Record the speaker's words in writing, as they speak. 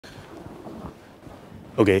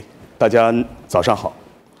OK， 大家早上好。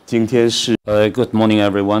今天是 Good morning,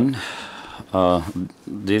 everyone.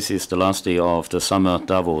 This is the last day of the summer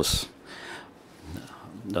Davos.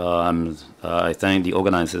 I thank the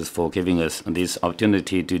organizers for giving us this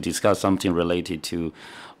opportunity to discuss something related to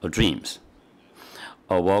dreams.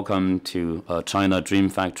 Welcome to China Dream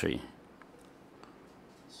Factory.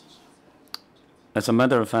 As a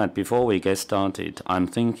matter of fact, before we get started,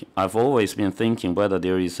 I've always been thinking whether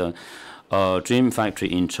there is a dream factory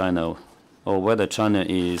in China, or whether China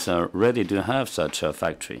is ready to have such a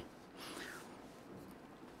factory.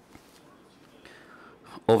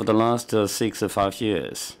 Over the last 6 or 5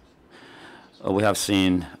 years, we have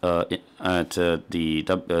seen at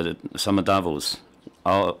the Summer Davos,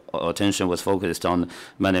 our attention was focused on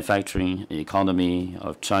manufacturing economy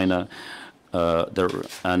of China,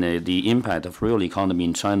 and the impact of real economy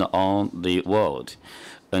in China on the world.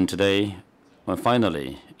 And today,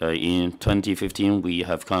 finally, in 2015, we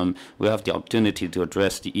have the opportunity to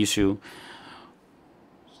address the issue.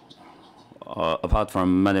 Apart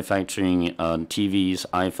from manufacturing TVs,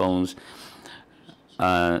 iPhones,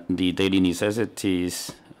 the daily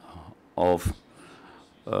necessities of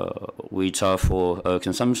which are for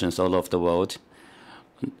consumptions all over the world,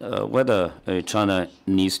 whether China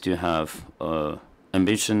needs to have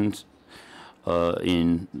ambitions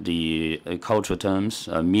in the cultural terms,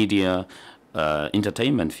 media,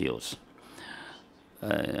 entertainment fields.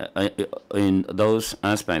 In those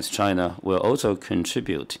aspects, China will also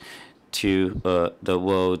contribute to the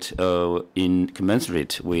world in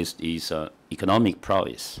commensurate with its economic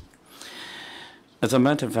prowess. As a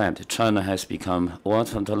matter of fact, China has become one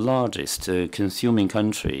of the largest consuming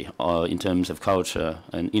country in terms of culture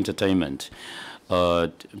and entertainment.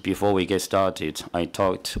 Before we get started, I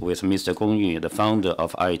talked with Mr. Gong, the founder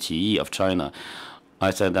of iQiyi of China.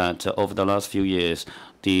 I said that over the last few years,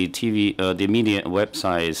 the media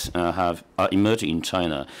websites are emerging in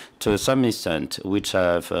China to some extent, which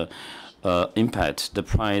have impact the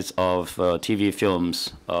price of TV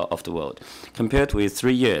films of the world. Compared with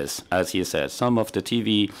 3 years, as he said, some of the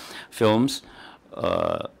TV films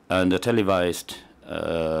and the televised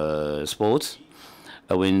sports,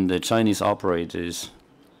 when the Chinese operators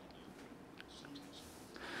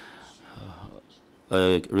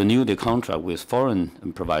renew the contract with foreign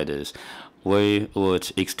providers, we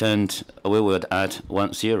would add 10.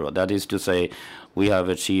 That is to say, we have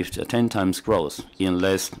achieved 10 times growth in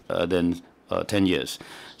less than 10 years.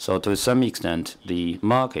 So to some extent, the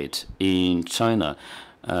market in China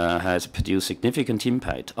has produced significant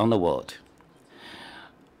impact on the world.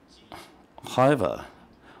 However,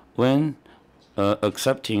 when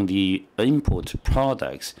accepting the import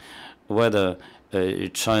products, whether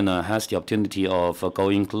China has the opportunity of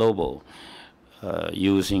going global,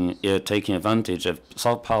 taking advantage of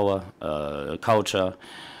soft power, culture,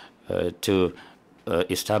 to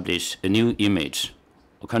establish a new image,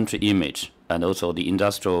 a country image, and also the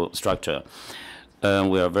industrial structure.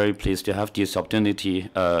 We are very pleased to have this opportunity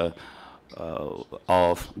of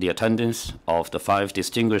the attendance of the 5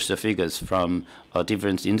 distinguished figures from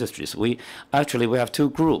different industries. We have 2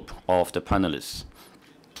 groups of the panelists.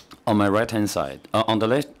 On my right-hand side, on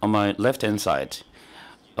my left-hand side,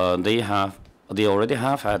 they already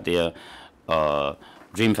have had their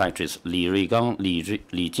dream factories: Ruigang,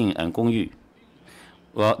 Jing, and Gong.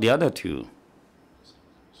 Well, the other 2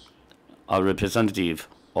 are representative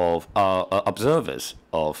of observers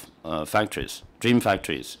of factories, dream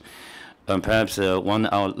factories. Perhaps 1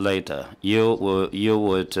 hour later, you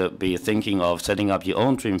would be thinking of setting up your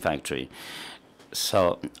own dream factory.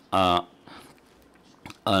 So,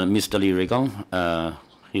 Mr. Ruigang,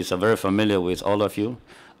 he's very familiar with all of you,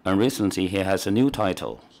 and recently he has a new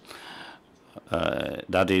title.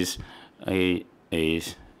 That is he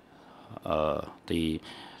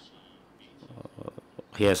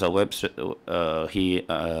has a website. He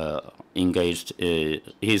engaged.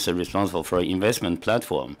 He's responsible for an investment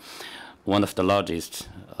platform, one of the largest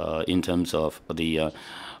in terms of the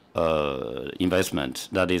investment.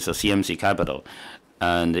 That is a CMC Capital.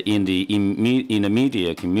 And in the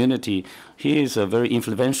media community, he is a very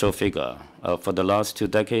influential figure. For the last 2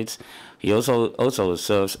 decades, he also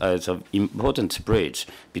serves as an important bridge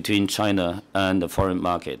between China and the foreign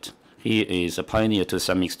market. He is a pioneer to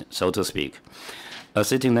some extent, so to speak.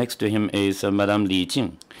 Sitting next to him is Madame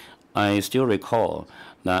Jing. I still recall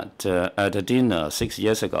that at a dinner 6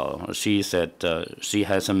 years ago, she said she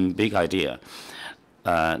has some big idea.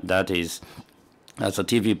 That is, as a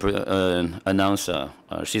TV announcer,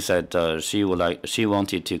 she said she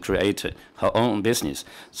wanted to create her own business.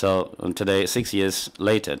 So today, 6 years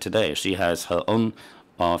later, she has her own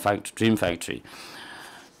dream factory.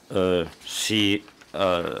 She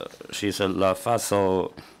she's a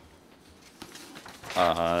LAFASO.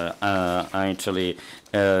 Actually,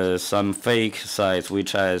 some fake sites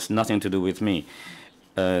which has nothing to do with me,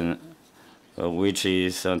 which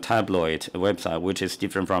is a tabloid website which is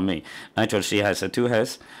different from me. Actually, she has two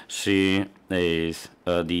heads. She is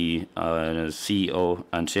the CEO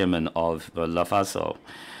and chairman of LAFASO,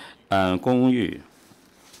 and Gong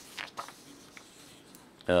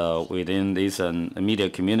within this media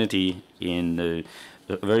community in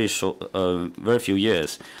very few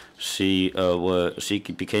years. She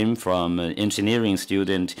became from an engineering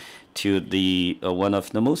student to the one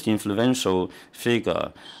of the most influential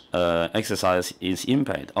figure, exercise its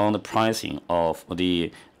impact on the pricing of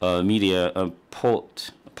the media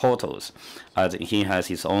portals, as he has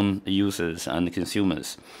his own users and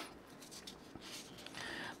consumers.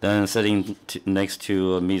 Then sitting next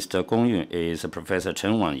to Mr. Gong Yu is Professor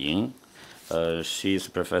Chen Wangying. She's a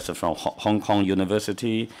professor from Hong Kong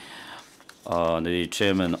University, the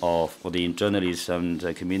chairman of the Journalism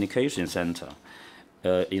and Communication Center.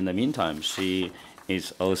 In the meantime, she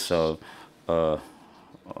is also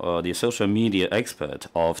the social media expert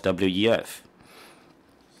of WEF.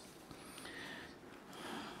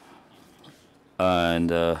 And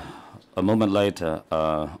a moment later,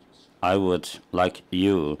 I would like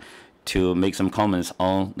you to make some comments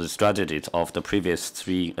on the strategies of the previous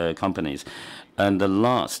three companies. And the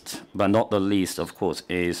last, but not the least, of course,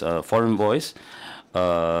 is Foreign Voice,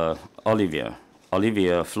 Olivier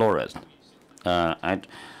Fleurot.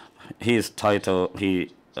 His title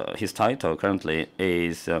currently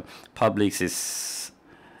is Publicis.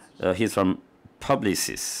 He's from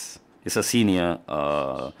Publicis. He's a senior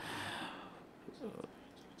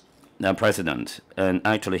president, and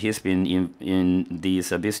actually he's been in this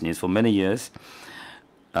business for many years,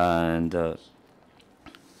 and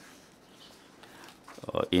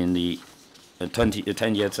in the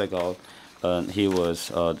 10 years ago, he was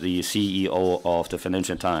the CEO of the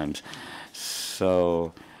Financial Times.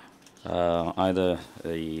 So either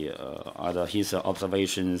his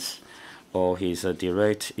observations or his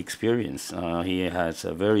direct experience, he has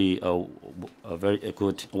a very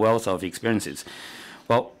good wealth of experiences.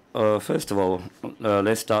 Well, first of all,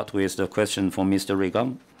 let's start with the question from Mr.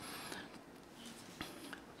 Ruigang.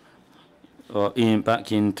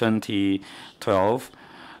 Back in 2012,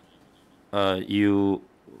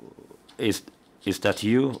 is that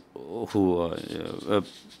you who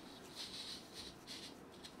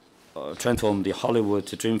transformed the Hollywood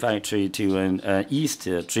Dream Factory to an East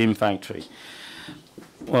Dream Factory?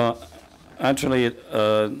 Well, actually,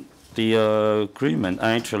 the agreement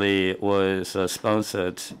actually was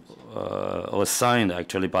sponsored or signed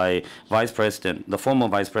actually by the former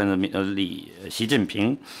Vice President Xi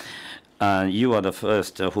Jinping, and you are the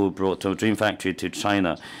first who brought the Dream Factory to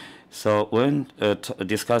China. So when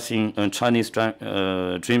discussing Chinese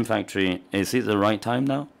Dream Factory, is it the right time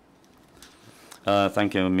now?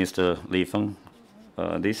 Thank you, Mr. Lifen.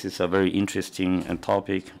 This is a very interesting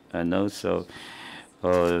topic, and also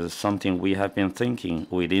something we have been thinking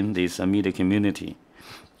within this media community.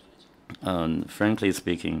 And frankly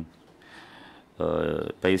speaking,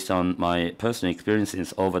 based on my personal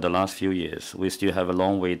experiences over the last few years, we still have a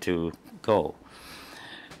long way to go.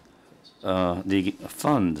 The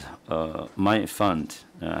fund, my fund,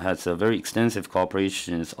 has a very extensive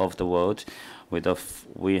cooperations of the world.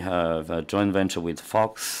 We have a joint venture with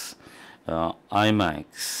Fox,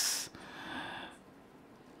 IMAX,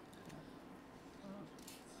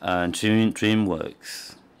 and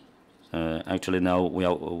DreamWorks. Actually, now we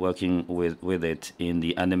are working with it in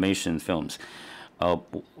the animation films,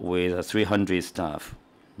 with 300 staff.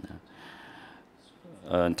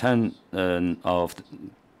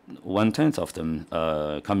 1/10 of them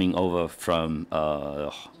coming over from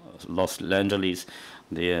Los Angeles,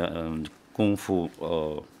 the Kung Fu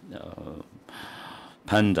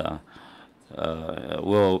Panda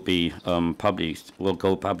will be will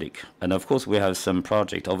go public. And of course, we have some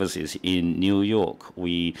project overseas in New York.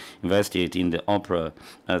 We invested in the Opera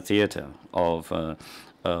Theater of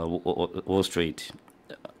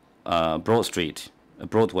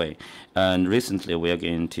Broadway, and recently we are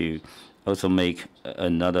going to also make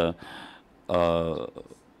another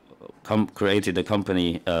created a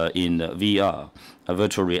company in VR,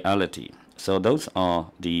 virtual reality. So those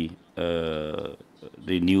are the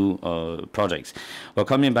new projects. Well,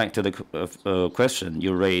 coming back to the question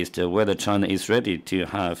you raised, whether China is ready to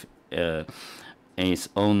have its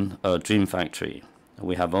own dream factory.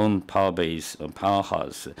 We have own power-based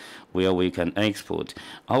powerhouse where we can export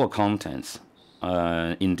our contents.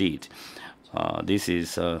 Indeed, This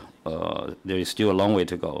is there is still a long way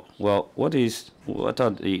to go. Well, what is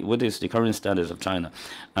the current status of China?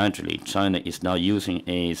 Actually, China is now using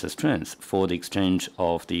its strength for the exchange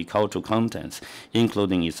of the cultural contents,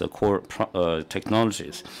 including its core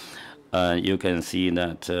technologies. You can see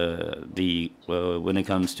that when it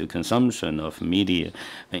comes to consumption of media,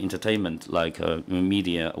 entertainment, like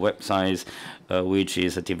media websites, which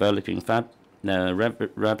is developing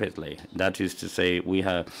rapidly. That is to say, we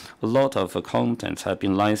have a lot of contents have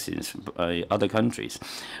been licensed by other countries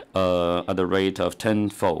at the rate of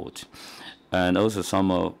tenfold, and also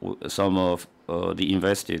some of the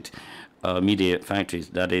invested media factories.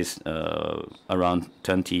 That is around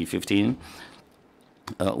 2015,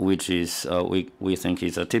 which is we think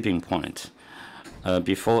is a tipping point.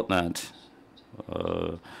 Before that,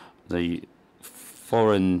 the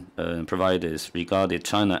foreign providers regarded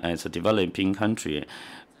China as a developing country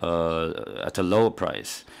at a low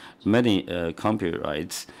price. Many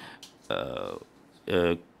copyrights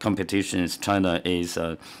competitions, China is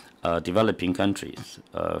a developing country.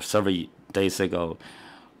 Several days ago,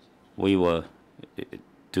 we were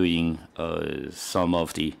doing some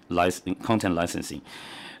of the content licensing.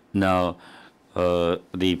 Now,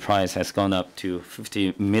 the price has gone up to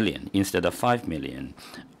 50 million instead of 5 million.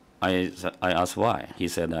 I asked why. He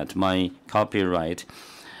said that my copyright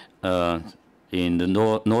in the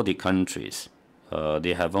Nordic countries,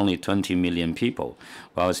 they have only 20 million people,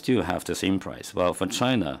 but I still have the same price. Well, for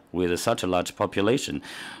China, with such a large population,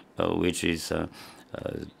 which is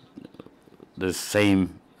the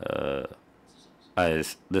same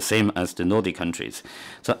as the Nordic countries,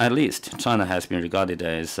 so at least China has been regarded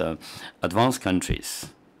as advanced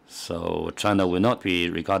countries. So China will not be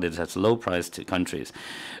regarded as low-priced countries.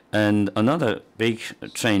 And another big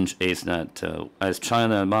change is that as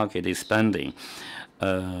China market is expanding,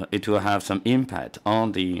 it will have some impact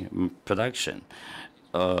on the production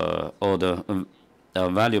or the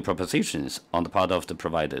value propositions on the part of the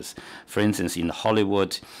providers. For instance, in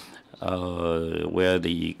Hollywood, where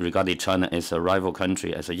regarded China as a rival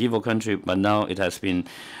country, as an evil country, but now it has been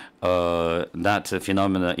that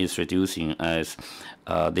phenomena is reducing as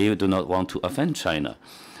they do not want to offend China.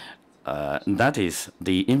 That is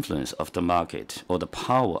the influence of the market or the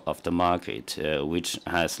power of the market, which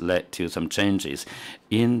has led to some changes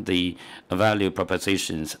in the value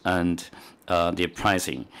propositions and the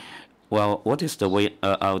pricing. Well, what is the way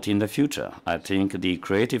out in the future? I think the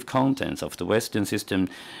creative contents of the Western system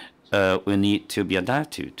will need to be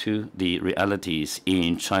adapted to the realities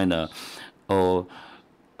in China or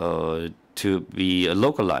to be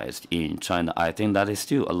localized in China. I think that is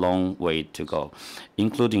still a long way to go,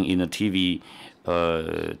 including in the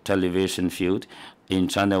television field. In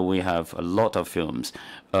China, we have a lot of films,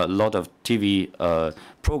 a lot of TV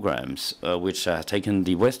programs which have taken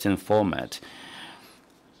the Western format.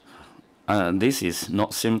 This is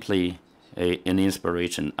not simply an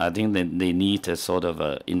inspiration. I think that they need a sort of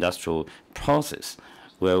industrial process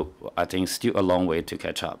where I think still a long way to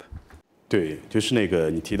catch up. 对，就是那个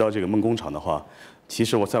你提到这个梦工厂的话，其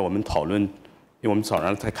实我们讨论，因为我们早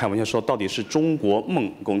上在开玩笑说，到底是中国梦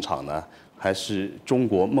工厂呢，还是中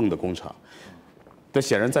国梦的工厂？但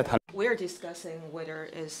显然在谈。We're discussing whether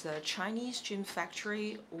it's a Chinese gym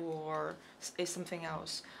factory or is something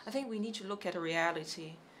else. I think we need to look at the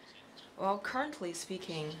reality. Well, currently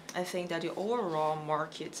speaking, I think that the overall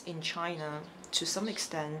market in China, to some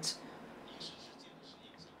extent,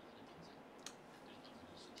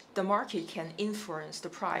 the market can influence the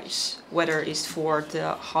price, whether it's for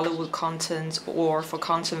the Hollywood content or for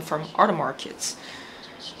content from other markets.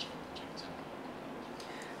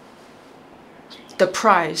 The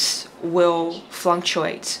price will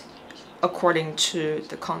fluctuate according to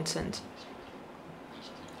the content.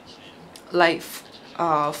 Like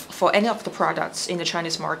for any of the products in the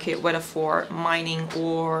Chinese market, whether for mining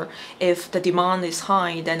or if the demand is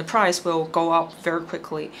high, then the price will go up very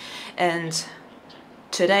quickly. And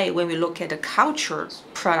today, when we look at the culture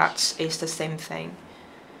products, it's the same thing.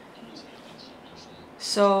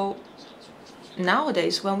 So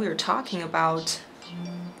nowadays, when we're talking about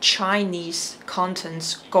Chinese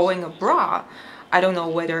contents going abroad, I don't know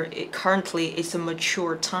whether it currently is a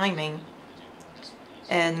mature timing.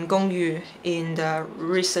 And Gong in the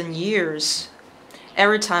recent years,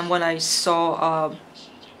 every time when I saw a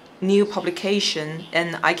new publication,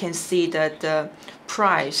 and I can see that the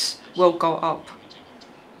price will go up.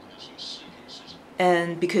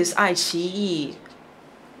 And because iQiyi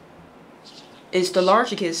is the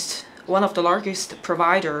largest, one of the largest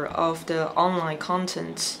provider of the online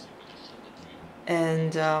content,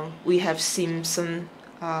 and we have seen some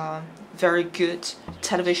very good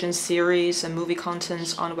television series and movie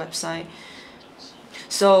contents on the website.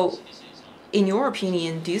 So, in your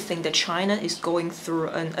opinion, do you think that China is going through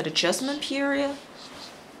an adjustment period?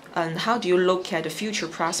 And how do you look at the future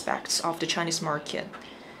prospects of the Chinese market?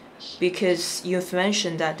 Because you've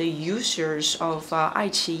mentioned that the users of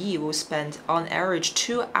iQiyi will spend on average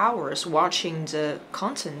 2 hours watching the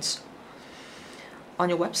contents on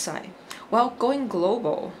your website. Well, going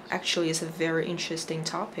global actually is a very interesting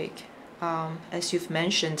topic. As you've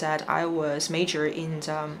mentioned that I was major in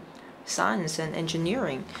science and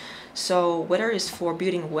engineering. So whether it's for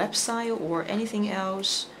building a website or anything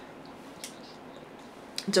else,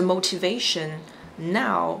 the motivation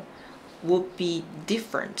now would be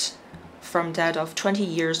different from that of 20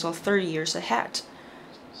 years or 30 years ahead.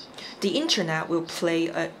 The internet will play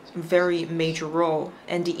a very major role,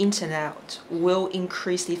 and the internet will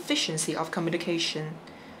increase the efficiency of communication,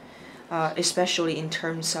 especially in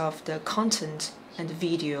terms of the content and the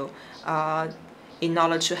video. In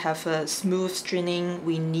order to have a smooth streaming,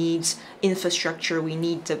 we need infrastructure, we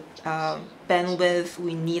need the bandwidth,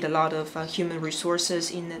 we need a lot of human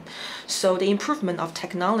resources in it. So the improvement of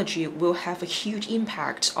technology will have a huge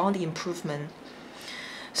impact on the improvement.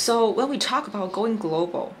 So when we talk about going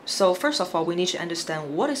global, so first of all, we need to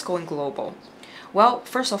understand what is going global. Well,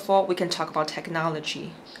 first of all, we can talk about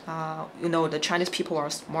technology. The Chinese people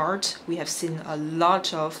are smart. We have seen a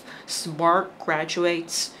lot of smart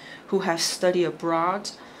graduates who have studied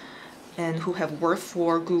abroad and who have worked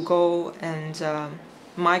for Google and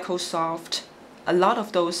Microsoft. A lot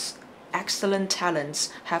of those excellent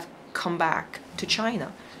talents have come back to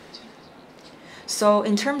China. So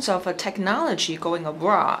in terms of technology going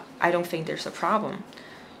abroad, I don't think there's a problem.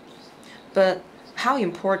 But how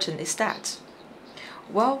important is that?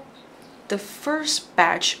 Well, the first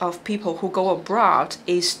batch of people who go abroad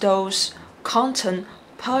is those content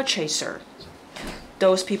purchasers.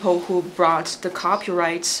 Those people who brought the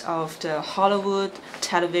copyrights of the Hollywood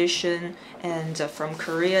television and from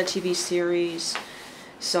Korea TV series.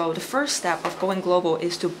 So the first step of going global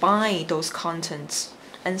is to buy those contents.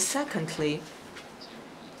 And secondly,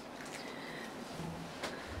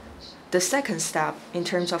 the second step in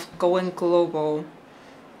terms of going global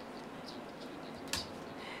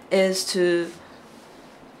is to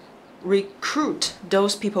recruit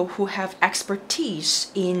those people who have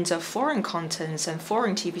expertise in the foreign contents and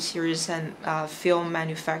foreign TV series and film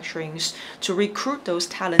manufacturings, to recruit those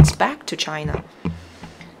talents back to China.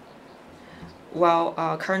 Well,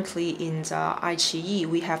 currently in the iQiyi,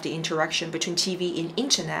 we have the interaction between TV and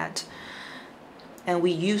internet, and we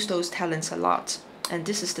use those talents a lot. And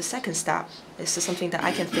this is the second step. This is something that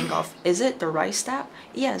I can think of. Is it the right step?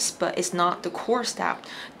 Yes, but it's not the core step.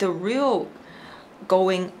 The real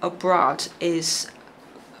going abroad is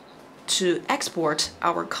to export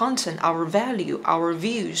our content, our value, our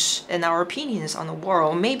views, and our opinions on the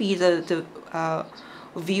world. Maybe the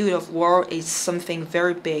view of world is something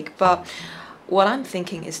very big, but what I'm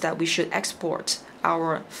thinking is that we should export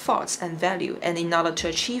our thoughts and value. And in order to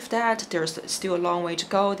achieve that, there's still a long way to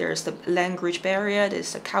go. There's the language barrier,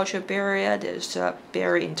 there's the culture barrier, there's a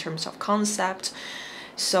barrier in terms of concept.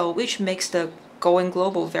 So which makes the going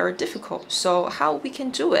global very difficult. So how we can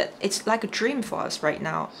do it? It's like a dream for us right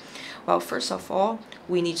now. Well, first of all,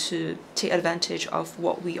 we need to take advantage of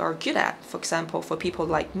what we are good at. For example, for people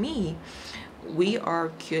like me, we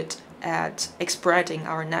are good at spreading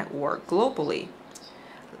our network globally.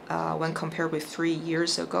 When compared with 3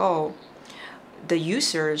 years ago, the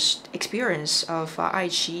user's experience of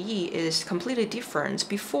iQiyi is completely different.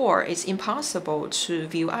 Before, it's impossible to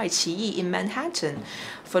view iQiyi in Manhattan.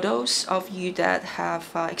 For those of you that have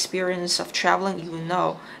experience of traveling, you will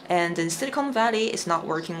know. And in Silicon Valley, it's not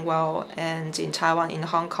working well. And in Taiwan, in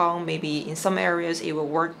Hong Kong, maybe in some areas it will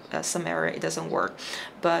work, some area it doesn't work.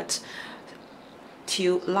 But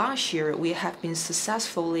till last year, we have been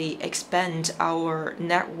successfully expand our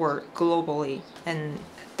network globally, and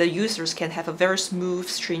the users can have a very smooth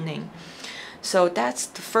streaming. So that's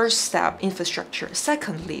the first step, infrastructure.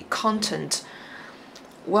 Secondly, content.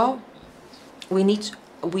 Well,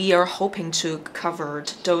 we are hoping to cover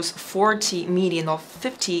those 40 million or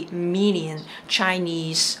 50 million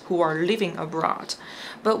Chinese who are living abroad.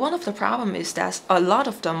 But one of the problems is that a lot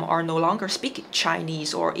of them are no longer speaking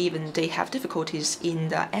Chinese, or even they have difficulties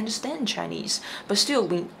in understanding Chinese. But still,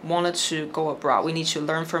 we wanted to go abroad. We need to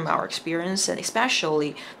learn from our experience, and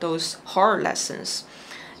especially those hard lessons.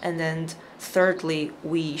 And then thirdly,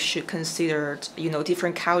 we should consider,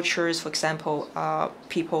 different cultures. For example,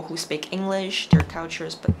 people who speak English, their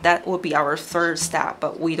cultures. But that will be our third step.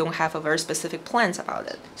 But we don't have a very specific plans about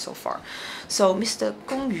it so far. So Mr.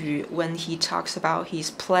 Gong, when he talks about his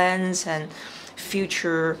plans and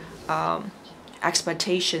future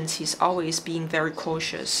expectations, he's always being very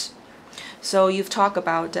cautious. So you've talked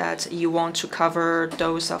about that you want to cover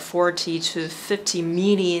those 40 to 50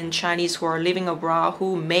 million Chinese who are living abroad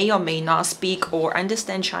who may or may not speak or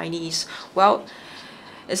understand Chinese. Well,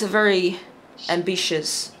 it's a very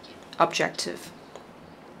ambitious objective.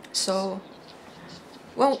 So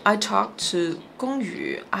when I talk to Gong,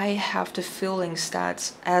 I have the feelings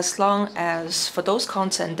that as long as for those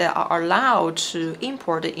content that are allowed to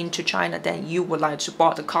import it into China, then you would like to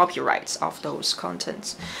buy the copyrights of those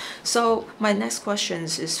contents. So my next question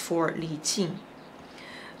is for Li Jing.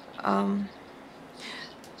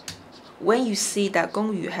 When you see that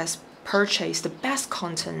Gong has purchased the best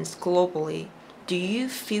contents globally, do you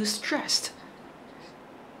feel stressed?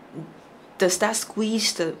 Does that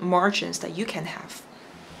squeeze the margins that you can have?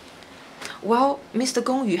 Well, Mr.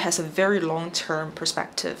 Gong has a very long-term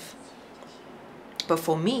perspective. But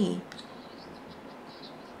for me,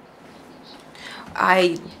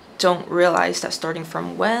 I don't realize that starting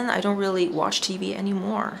from when I don't really watch TV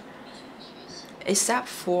anymore, except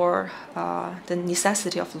for the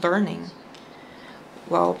necessity of learning.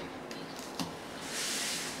 Well,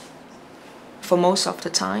 for most of the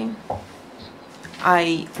time,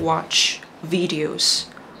 I watch videos,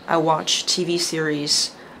 I watch TV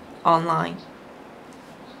series online,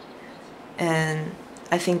 and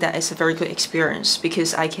I think that is a very good experience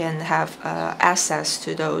because I can have access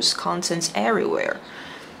to those contents everywhere.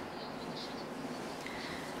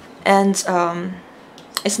 And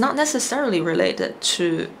it's not necessarily related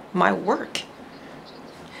to my work.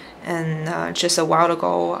 And just a while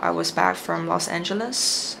ago, I was back from Los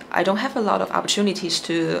Angeles. I don't have a lot of opportunities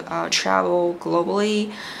to travel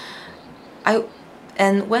globally.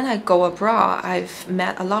 And when I go abroad, I've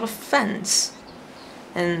met a lot of friends.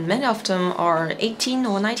 And many of them are 18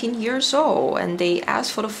 or 19 years old, and they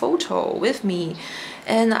ask for the photo with me.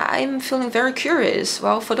 And I'm feeling very curious.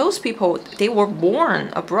 Well, for those people, they were born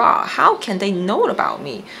abroad. How can they know about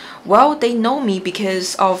me? Well, they know me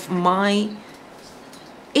because of my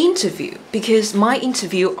interview, because my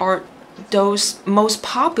interview are those most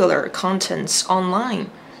popular contents online.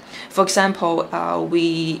 For example,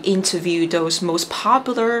 we interview those most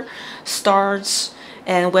popular stars,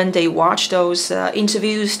 and when they watch those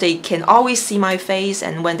interviews, they can always see my face,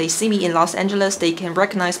 and when they see me in Los Angeles, they can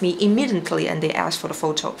recognize me immediately and they ask for the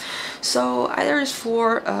photo. So either it's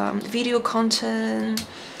for video content,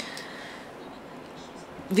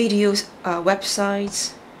 videos,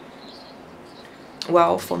 websites.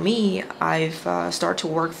 Well, for me, I've started to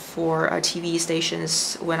work for TV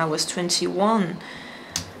stations when I was 21.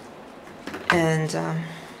 And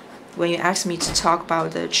when you ask me to talk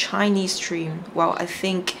about the Chinese dream, well, I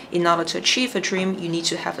think in order to achieve a dream, you need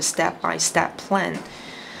to have a step-by-step plan.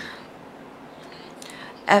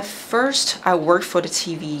 At first, I worked for the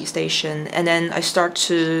TV station, and then I start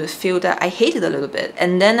to feel that I hate it a little bit.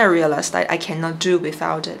 And then I realized that I cannot do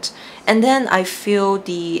without it. And then I feel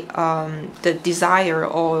the desire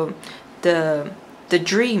or the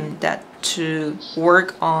dream that to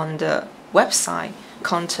work on the website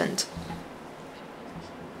content.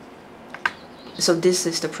 So this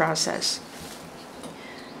is the process.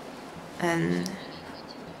 And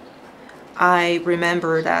I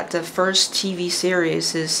remember that the first TV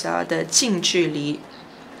series is the Jing.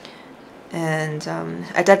 And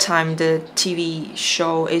at that time, the TV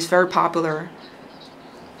show is very popular.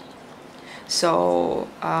 So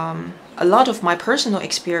a lot of my personal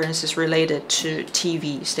experience is related to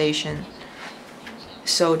TV station.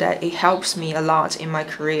 So that it helps me a lot in my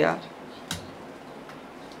career.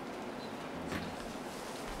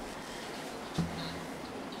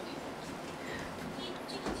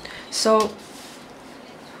 So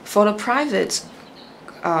for the private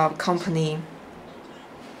company,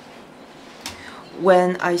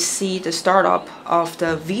 when I see the startup of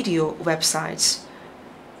the video websites,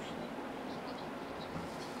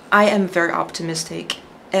 I am very optimistic.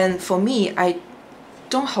 And for me, I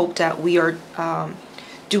don't hope that we are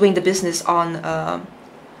doing the business on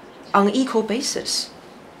an equal basis.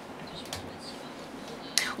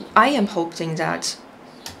 I am hoping that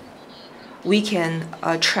we can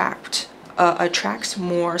attract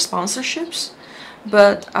more sponsorships,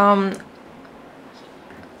 but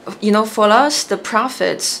you know, for us, the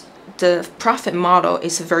profit model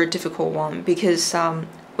is a very difficult one because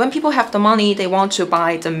when people have the money, they want to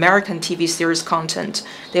buy the American TV series content.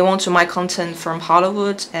 They want to buy content from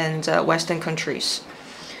Hollywood and Western countries,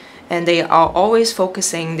 and they are always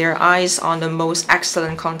focusing their eyes on the most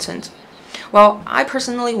excellent content. Well, I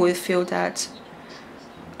personally would feel that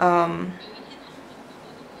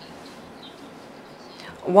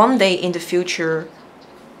one day in the future,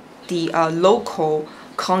 the local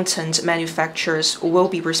content manufacturers will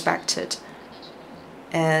be respected.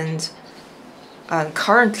 And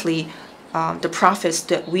currently, the profits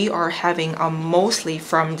that we are having are mostly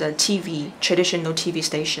from the traditional TV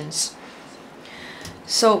stations.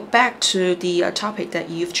 So back to the topic that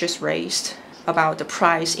you've just raised about the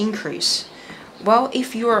price increase. Well,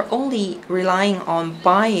 if you are only relying on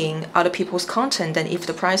buying other people's content, then if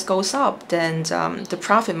the price goes up, then the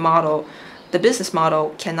profit model, the business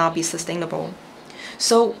model cannot be sustainable.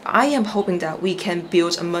 So I am hoping that we can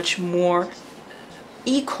build a much more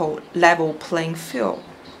equal level playing field.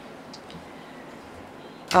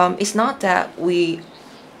 It's not that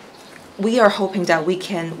we are hoping that we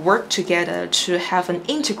can work together to have an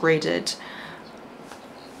integrated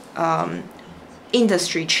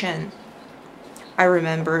industry chain. I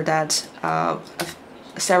remember that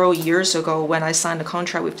several years ago when I signed a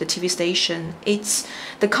contract with the TV station,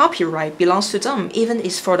 the copyright belongs to them, even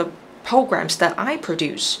it's for the programs that I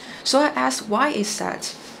produce. So I asked, why is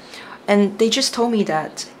that? And they just told me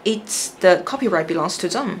that the copyright belongs to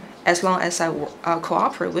them as long as I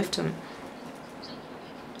cooperate with them.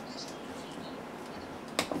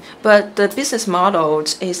 But the business model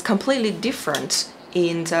is completely different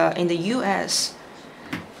in the U.S.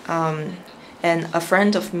 And a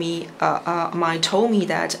friend of mine told me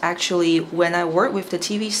that actually when I work with the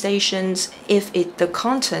TV stations, if the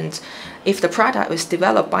product is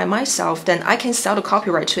developed by myself, then I can sell the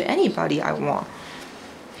copyright to anybody I want.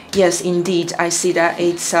 Yes, indeed, I see that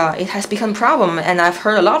it has become a problem, and I've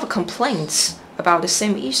heard a lot of complaints about the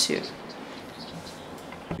same issue.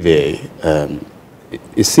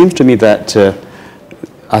 It seems to me that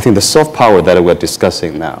I think the soft power that we're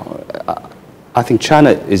discussing now, I think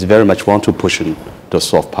China is very much want to push in the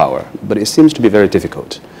soft power, but it seems to be very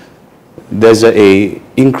difficult. There's a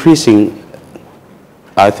increasing,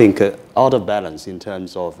 I think, out of balance in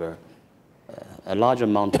terms of a large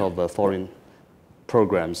amount of foreign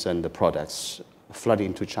programs and the products flooding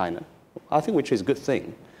into China, I think, which is a good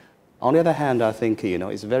thing. On the other hand, I think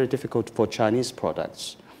it's very difficult for Chinese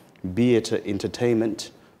products, be it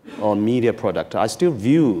entertainment or media product. I still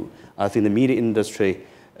view, I think, the media industry,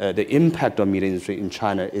 the impact of media industry in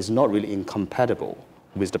China is not really incompatible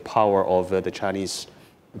with the power of the Chinese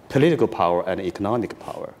political power and economic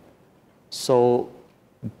power. So,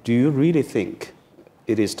 do you really think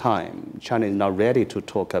it is time China is now ready to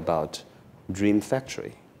talk about Dream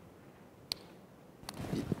Factory?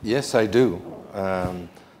 Yes, I do.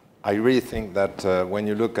 I really think that when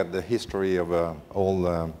you look at the history of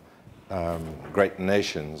all great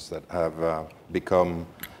nations that have become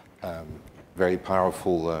very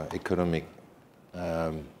powerful economic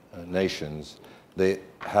nations, they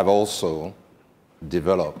have also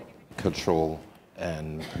developed cultural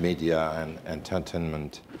and media and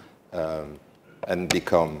entertainment and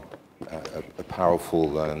become a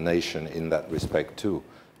powerful nation in that respect too.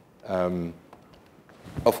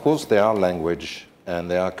 Of course, there are language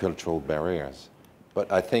and there are cultural barriers,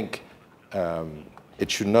 but I think it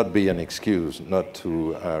should not be an excuse not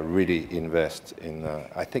to really invest in.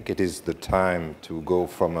 I think it is the time to go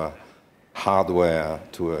from a hardware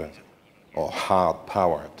to or hard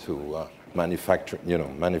power to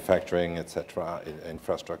manufacturing, etc.,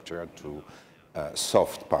 infrastructure to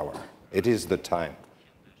soft power. It is the time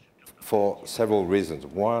for several reasons.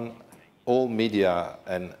 One, all media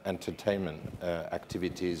and entertainment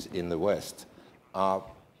activities in the West are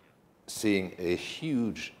seeing a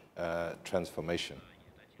huge transformation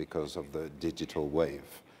because of the digital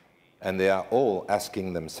wave. And they are all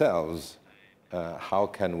asking themselves, how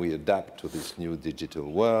can we adapt to this new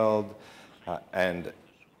digital world? And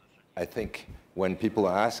I think when people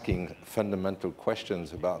are asking fundamental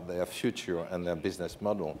questions about their future and their business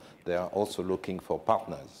model, they are also looking for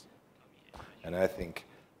partners. And I think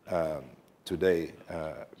today,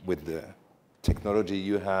 with the technology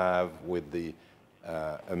you have, with the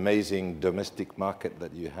amazing domestic market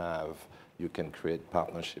that you have, you can create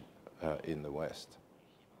partnership in the West.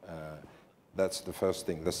 That's the first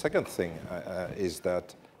thing. The second thing is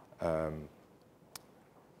that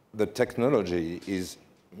the technology is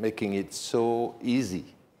making it so easy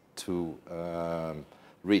to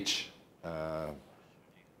reach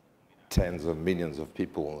tens of millions of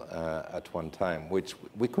people at one time, which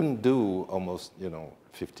we couldn't do almost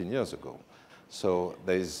 15 years ago. So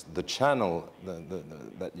there's the channel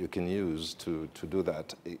that you can use to do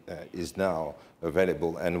that is now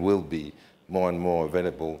available and will be more and more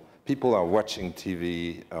available. People are watching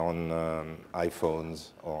TV on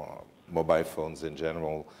iPhones or mobile phones in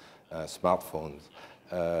general, smartphones.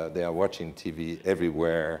 They are watching TV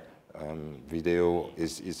everywhere. Video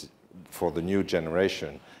is for the new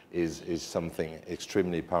generation is something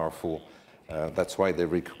extremely powerful. That's why they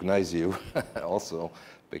recognize you also,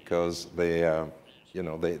 because they, you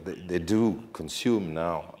know, they do consume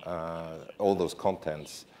now all those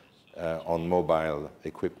contents on mobile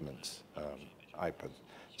equipment, iPad.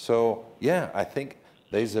 So yeah, I think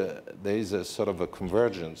there's a sort of a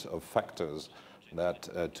convergence of factors that,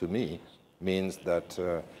 to me, means that.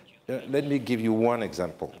 Let me give you one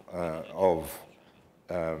example of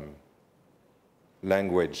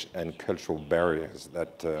language and cultural barriers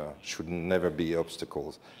that should never be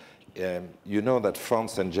obstacles. You know that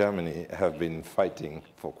France and Germany have been fighting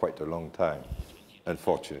for quite a long time,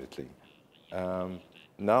 unfortunately.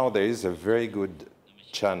 Now there is a very good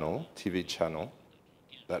channel, TV channel,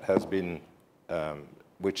 that has been,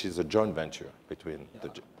 which is a joint venture between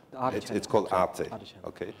it's called Arte,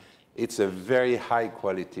 okay? It's a very high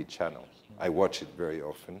quality channel. I watch it very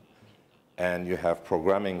often. And you have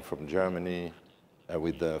programming from Germany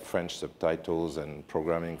with the French subtitles and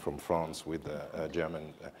programming from France with the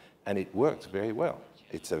German. And it works very well.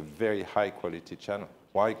 It's a very high quality channel.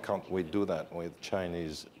 Why can't we do that with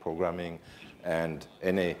Chinese programming and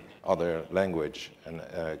any other language and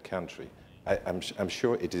country? I'm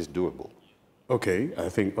sure it is doable. Okay, I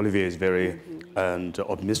think Olivier is very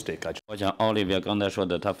optimistic. 我想 Olivier 刚才说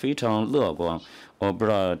的，他非常乐观。我不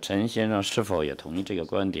知道陈先生是否也同意这个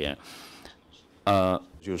观点。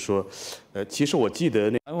就是说，其实我记得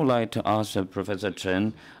那 I would like to ask Professor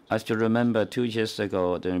Chen. I still remember 2 years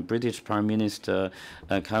ago, the British Prime Minister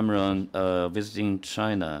Cameron visiting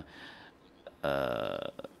China,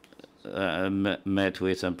 met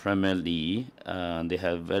with Premier Li, and they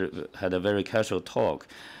had a very casual talk,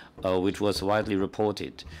 which was widely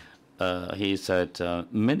reported. He said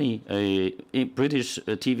many British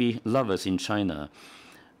TV lovers in China.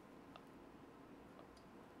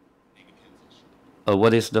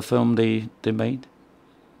 What is the film they made?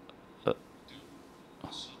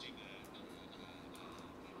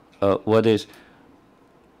 What is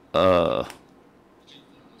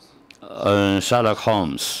Sherlock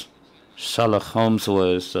Holmes? Sherlock Holmes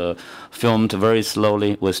was filmed very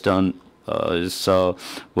slowly, was done so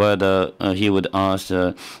whether he would ask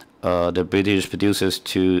the British producers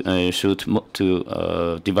to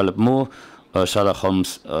develop more Sherlock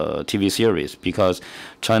Holmes TV series, because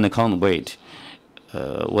China can't wait,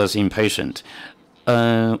 was impatient.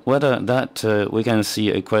 Whether that we can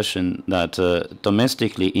see a question that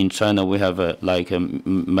domestically in China we have like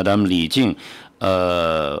Madame Li Jing,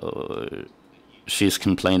 she's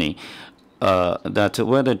complaining that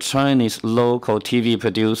whether Chinese local TV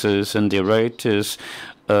producers and directors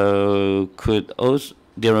could also,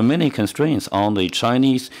 there are many constraints on the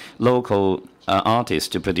Chinese local artists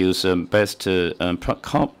to produce best the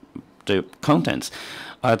contents.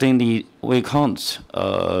 I think we can't.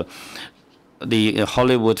 The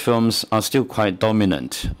Hollywood films are still quite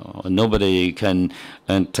dominant. Nobody can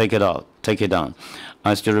take it down.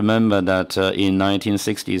 I still remember that in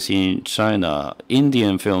 1960s in China,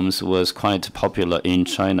 Indian films was quite popular in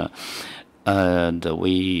China, and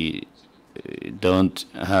we don't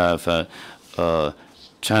have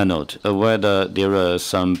channeled whether there are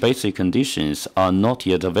some basic conditions are not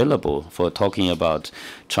yet available for talking about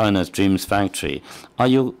China's Dreams Factory. Are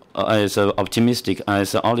you as optimistic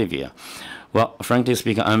as Olivier? Well, frankly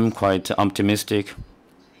speaking, I'm quite optimistic.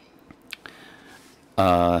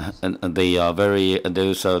 And they are very;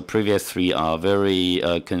 those previous three are very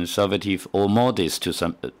conservative or modest to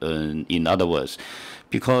some. In other words,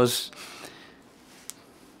 because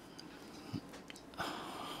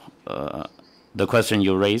the question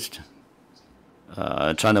you raised,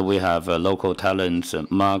 China, we have a local talents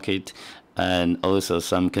market, and also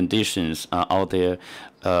some conditions are out there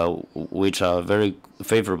which are very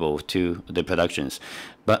favorable to the productions.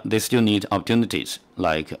 But they still need opportunities,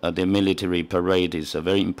 like the military parade is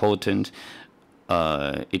very important.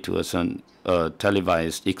 It was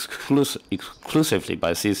televised exclusively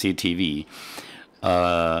by CCTV.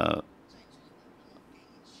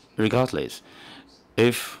 Regardless,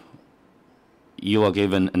 if you are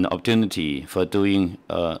given an opportunity for doing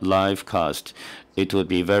a live cast, it would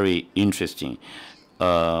be very interesting.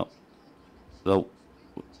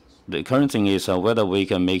 The current thing is whether we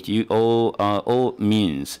can make all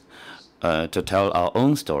means to tell our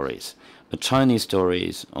own stories, the Chinese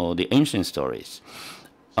stories or the ancient stories.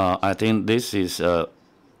 I think this is the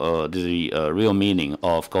real meaning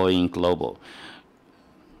of going global.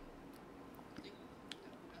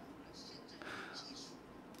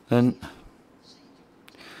 And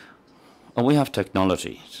we have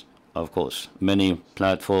technologies, of course, many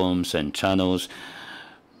platforms and channels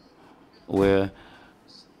where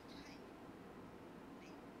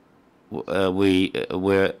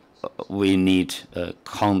we need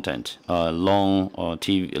content, long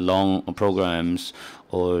long programs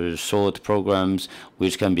or short programs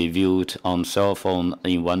which can be viewed on cell phone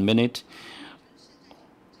in 1 minute.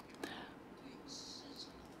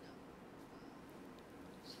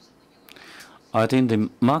 I think the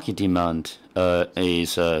market demand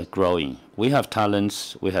is growing. We have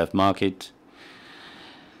talents, we have market,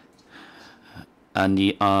 and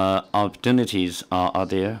the opportunities are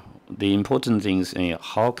there. The important thing is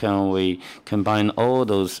how can we combine all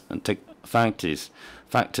those factors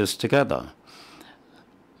together.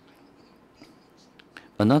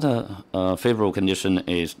 Another favorable condition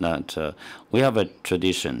is that we have a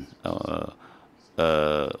tradition.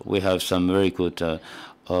 We have some very good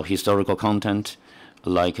historical content,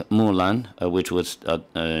 like Mulan, which was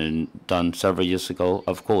done several years ago,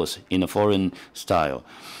 of course, in a foreign style.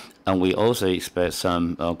 And we also expect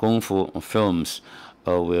some Kung Fu films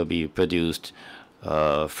will be produced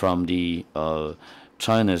from the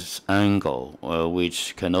China's angle,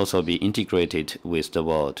 which can also be integrated with the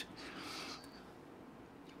world.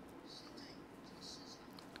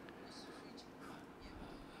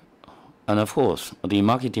 And of course, the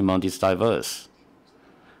market demand is diverse.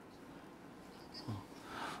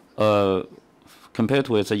 Compared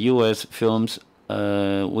with the U.S. films,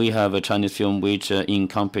 we have a Chinese film which in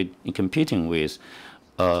competing with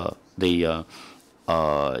the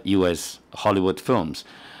U.S. Hollywood films.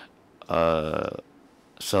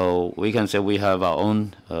 So we can say we have our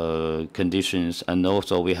own conditions, and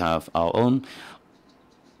also we have our own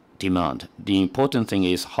demand. The important thing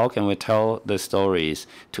is how can we tell the stories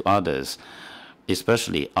to others,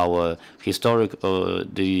 especially our historic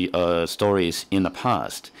stories in the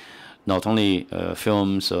past. Not only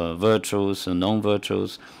films, virtuals and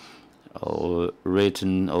non-virtuals, or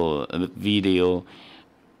written or video,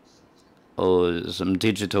 or some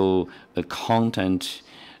digital content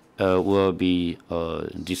will be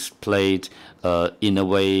displayed in a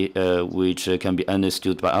way which can be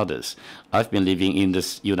understood by others. I've been living in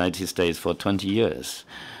the United States for 20 years,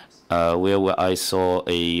 where I saw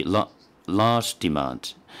a large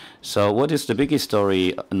demand. So what is the biggest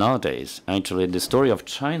story nowadays? Actually, the story of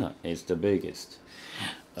China is the biggest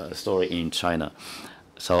story in China.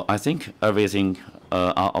 So I think everything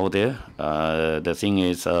are out there. The thing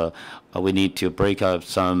is we need to break up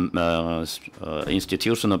some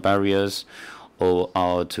institutional barriers,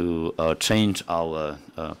 or to change our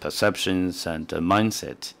perceptions and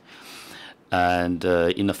mindset. And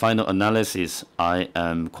in the final analysis, I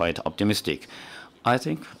am quite optimistic. I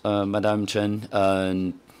think Madame Chen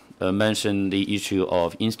mentioned the issue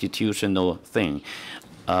of institutional thing.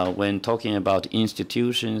 When talking about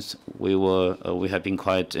institutions, we have been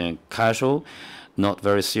quite casual, not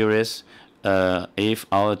very serious. If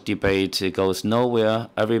our debate goes nowhere,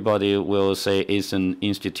 everybody will say it's an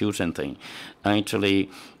institution thing.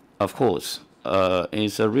 Actually, of course,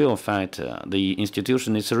 it's a real factor. The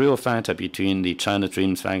institution is a real factor between the China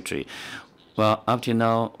Dreams Factory. Well, up to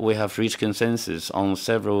now, we have reached consensus on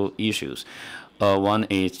several issues. One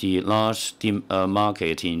is the large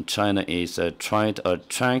market in China is quite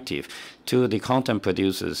attractive to the content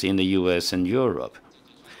producers in the US and Europe.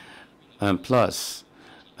 And plus,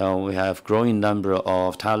 we have growing number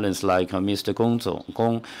of talents like Mr. Gong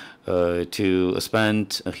to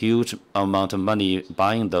spend a huge amount of money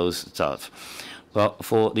buying those stuff. Well,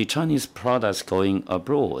 for the Chinese products going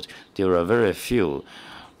abroad, there are very few.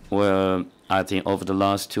 Where I think over the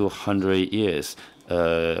last 200 years, we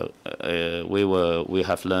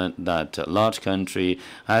have learned that a large country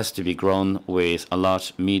has to be grown with a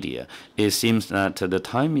large media. It seems that the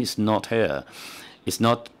time is not here, it's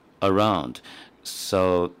not around.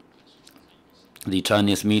 So the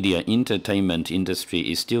Chinese media entertainment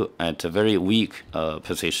industry is still at a very weak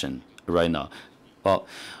position right now. Well,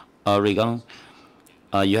 Ruigang,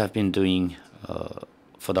 you have been doing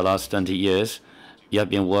for the last 20 years. You have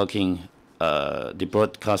been working the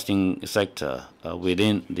broadcasting sector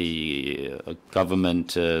within the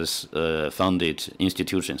government-funded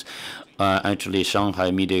institutions. Actually,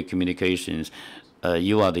 Shanghai Media Communications,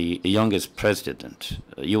 you are the youngest president.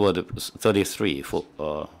 You were the 33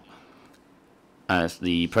 as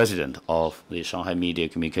the president of the Shanghai Media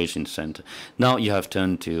Communications Center. Now you have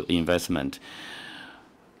turned to investment.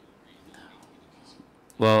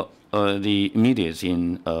 Well, the media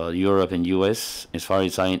in Europe and US, as far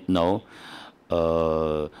as I know,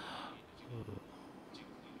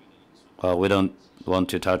 we don't want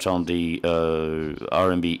to touch on the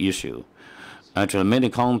RMB issue. Actually, many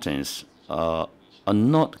contents are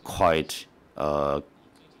not quite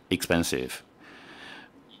expensive.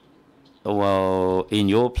 Well, in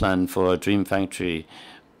your plan for a Dream Factory,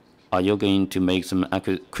 are you going to make some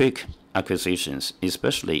quick acquisitions,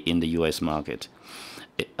 especially in the U.S. market?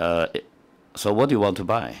 So what do you want to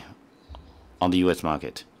buy on the U.S.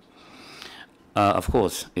 market? Of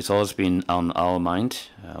course, it's always been on our mind.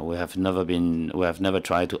 We have never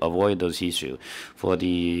tried to avoid those issues. For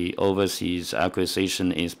the overseas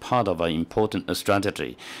acquisition is part of our important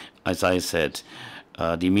strategy. As I said,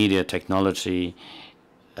 the media technology.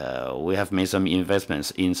 We have made some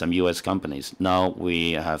investments in some U.S. companies. Now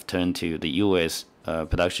we have turned to the U.S.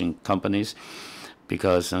 Production companies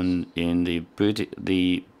because in the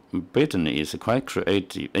Britain is quite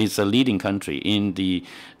creative. It's a leading country in the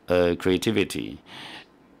creativity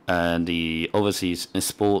and the overseas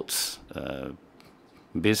sports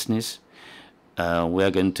business. We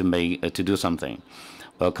are going to do something.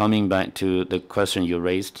 Well, coming back to the question you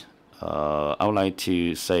raised, I would like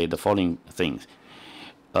to say the following things.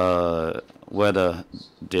 Whether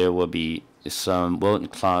there will be some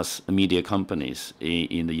world-class media companies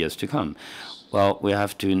in the years to come. Well,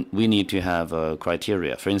 we need to have a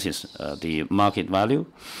criteria. For instance, the market value,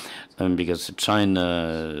 because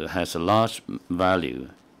China has a large value,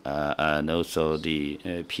 and also the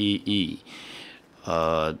PE.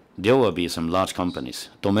 There will be some large companies,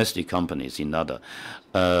 domestic companies in other.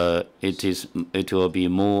 It will be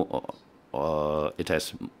more. I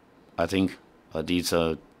think these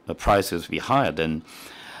prices will be higher than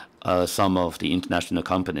some of the international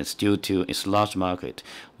companies due to its large market.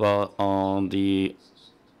 Well, on the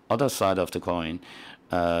other side of the coin,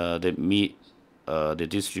 the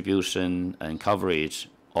distribution and coverage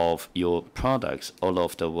of your products all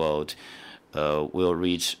over the world will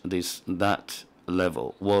reach that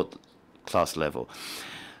level, world-class level.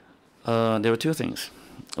 There are two things.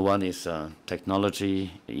 One is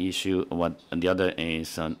technology issue, and the other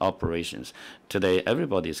is operations. Today,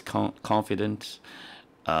 everybody is confident,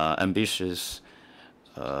 ambitious.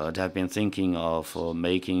 They have been thinking of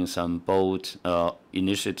making some bold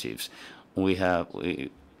initiatives. On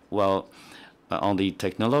the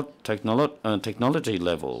technology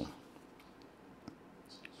level,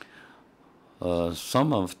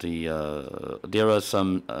 there are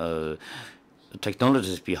some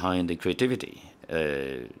technologies behind the creativity.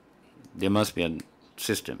 There must be a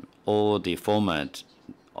system, or the format,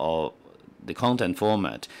 or the content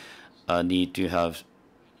format need to have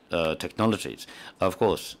technologies. Of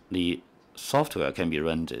course, the software can be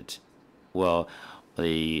rendered. Well,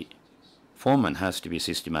 the format has to be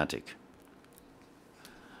systematic.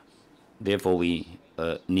 Therefore, we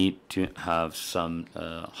need to have some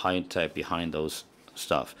high tech behind those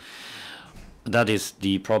stuff. That is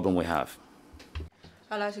the problem we have.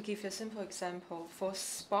 I'd like to give you a simple example. For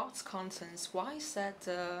sports contents, why is that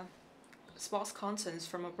sports contents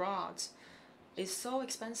from abroad is so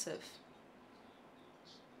expensive?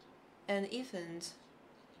 And even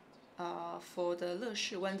for the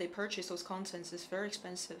Leshi, when they purchase those contents, it's very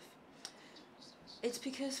expensive. It's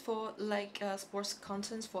because for sports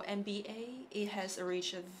contents for NBA, it has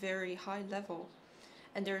reached a very high level,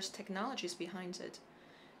 and there's technologies behind it.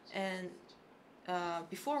 And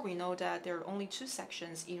before we know that there are only 2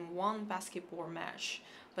 sections in one basketball match,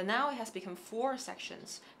 but now it has become 4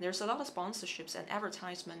 sections. There's a lot of sponsorships and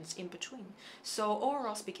advertisements in between. So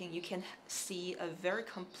overall speaking, you can see a very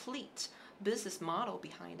complete business model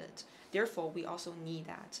behind it. Therefore, we also need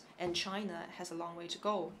that. And China has a long way to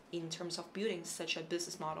go in terms of building such a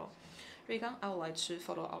business model. Ruigang, I would like to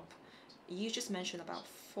follow up. You just mentioned about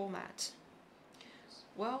format.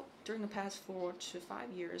 Well, during the past 4 to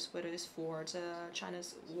 5 years, whether it's for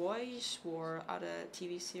China's Voice or other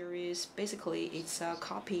TV series, basically it's a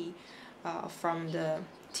copy from the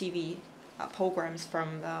TV programs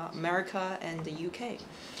from America and the UK.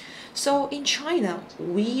 So in China,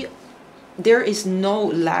 there is no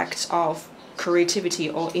lack of creativity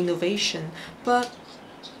or innovation, but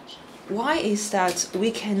why is that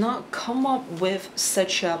we cannot come up with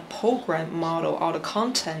such a program model or the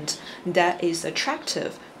content that is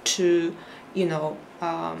attractive to,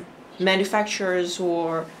 manufacturers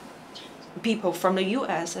or people from the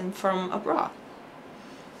US and from abroad?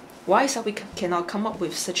 Why is that we cannot come up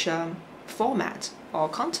with such a format or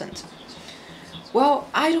content? Well,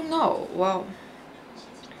 I don't know. Well,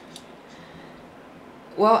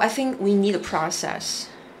 I think we need a process.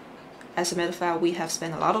 As a matter of fact, we have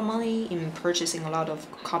spent a lot of money in purchasing a lot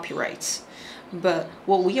of copyrights. But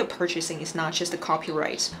what we are purchasing is not just the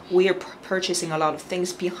copyrights. We are purchasing a lot of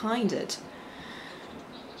things behind it.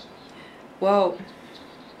 Well,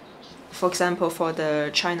 for example, for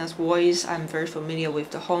the China's Voice, I'm very familiar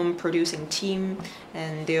with the home producing team,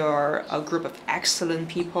 and they are a group of excellent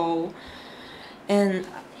people. And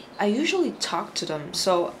I usually talk to them.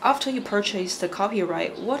 So after you purchase the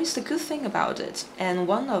copyright, what is the good thing about it? And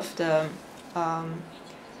one of the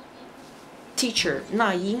teacher,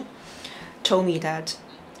 Na Ying, told me that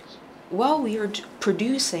while we are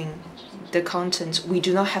producing the content, we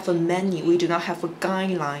do not have a menu, we do not have a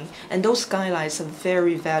guideline, and those guidelines are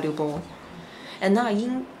very valuable. And Na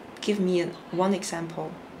Ying gave me one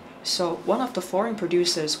example. So one of the foreign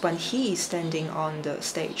producers, when he is standing on the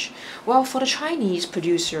stage, well, for the Chinese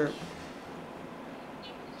producer,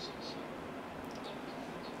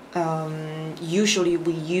 usually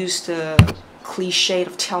we use the cliche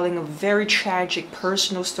of telling a very tragic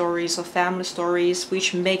personal stories or family stories,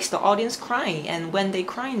 which makes the audience cry. And when they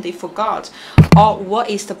cry, they forgot what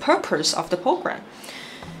is the purpose of the program.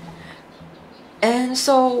 And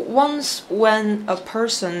so once when a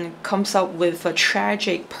person comes up with a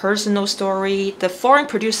tragic personal story, the foreign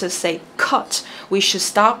producers say, cut, we should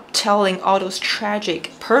stop telling all those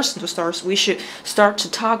tragic personal stories. We should start to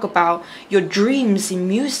talk about your dreams in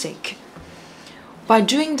music. By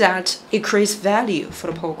doing that, it creates value for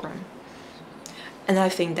the program. And I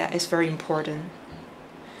think that is very important.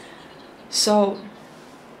 So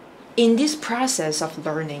in this process of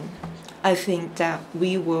learning, I think that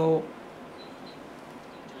we will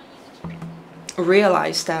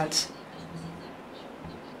realize that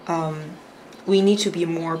we need to be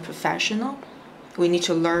more professional. We need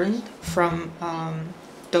to learn from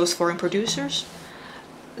those foreign producers.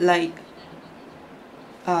 Like,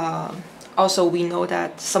 also we know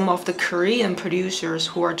that some of the Korean producers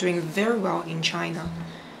who are doing very well in China.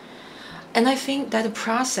 And I think that the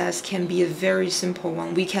process can be a very simple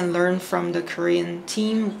one. We can learn from the Korean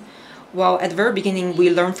team. Well, at the very beginning, we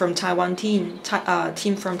learned from Taiwan team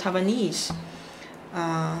from Taiwanese.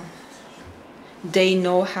 They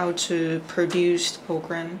know how to produce the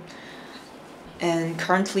program, and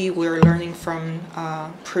currently we're learning from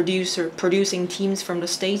producing teams from the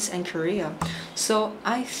States and Korea. So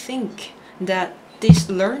I think that this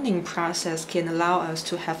learning process can allow us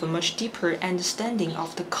to have a much deeper understanding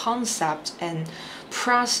of the concept and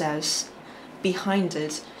process behind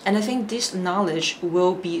it, and I think this knowledge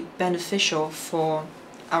will be beneficial for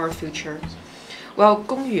our future. Well,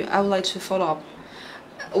 Gongyu, I would like to follow up.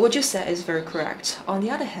 What you said is very correct. On the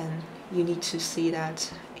other hand, you need to see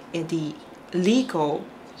that in the legal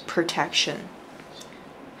protection,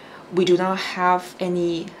 we do not have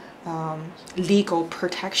any legal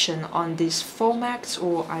protection on this format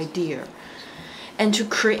or idea. And to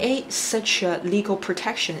create such a legal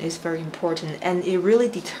protection is very important, and it really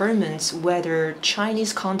determines whether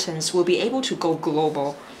Chinese contents will be able to go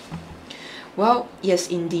global. Well, yes,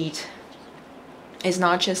 indeed. It's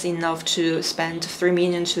not just enough to spend $3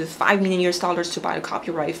 million to $5 million to buy the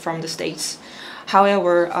copyright from the States.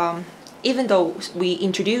 However, even though we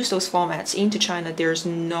introduce those formats into China, there's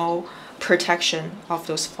no protection of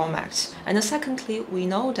those formats. And then secondly, we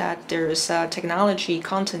know that there's technology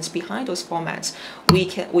contents behind those formats.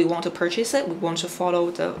 We want to purchase it, we want to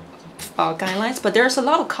follow the guidelines, but there's a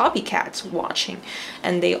lot of copycats watching,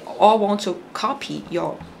 and they all want to copy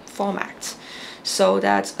your format. So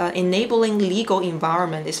that enabling legal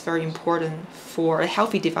environment is very important for a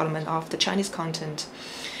healthy development of the Chinese content.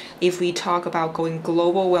 If we talk about going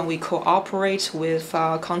global, when we cooperate with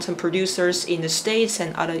content producers in the States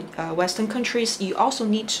and other Western countries, you also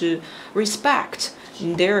need to respect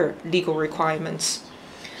their legal requirements.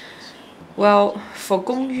 Well, for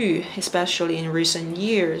Gongyu, especially in recent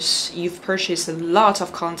years, you've purchased a lot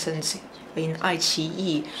of content in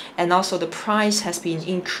iQiyi, and also the price has been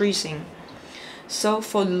increasing. So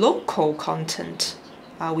for local content,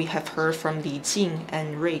 we have heard from Jing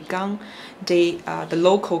and Ruigang, the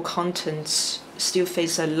local contents still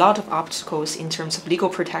face a lot of obstacles in terms of legal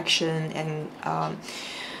protection and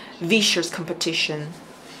vicious competition.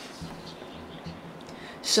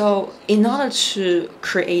 So in order to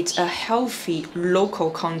create a healthy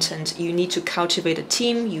local content, you need to cultivate a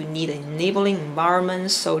team, you need an enabling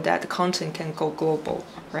environment so that the content can go global,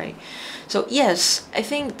 right? So yes, I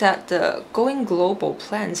think that the going global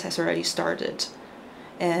plans has already started.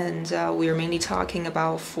 And we are mainly talking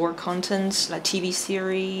about 4 contents like TV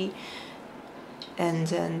series and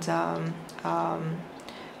then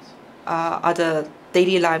other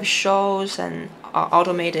daily life shows and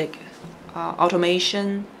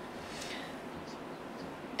automation.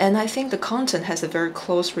 And I think the content has a very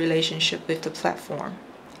close relationship with the platform,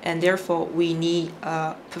 and therefore we need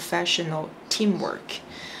professional teamwork.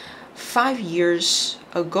 5 years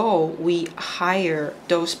ago, we hire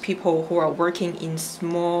those people who are working in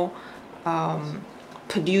small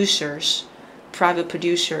producers, private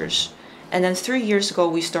producers, And then 3 years ago,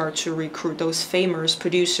 we started to recruit those famous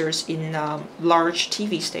producers in large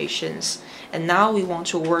TV stations. And now we want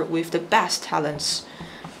to work with the best talents.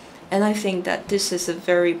 And I think that this is a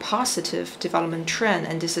very positive development trend,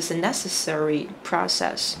 and this is a necessary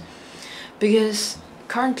process. Because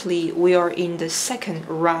currently, we are in the second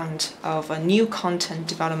round of a new content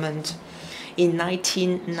development. In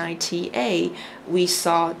 1998, we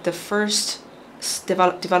saw the first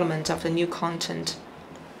development of the new content.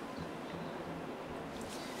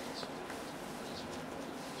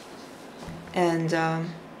 And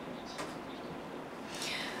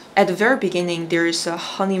at the very beginning, there is a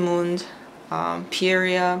honeymoon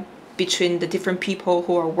period between the different people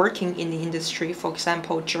who are working in the industry, for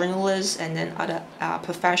example, journalists and then other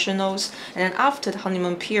professionals. And then after the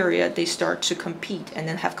honeymoon period, they start to compete and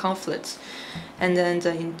then have conflicts. And then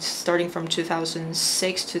starting from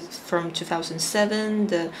 2006 to from 2007,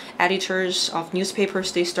 the editors of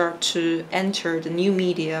newspapers, they start to enter the new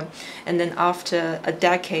media. And then after a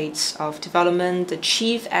decades of development, the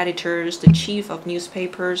chief editors, the chief of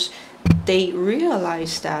newspapers, they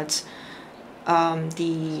realize that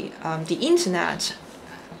the internet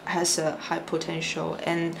has a high potential,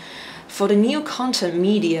 and for the new content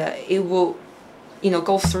media, it will,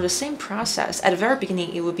 go through the same process. At the very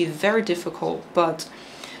beginning, it will be very difficult, but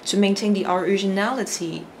to maintain the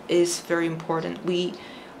originality is very important.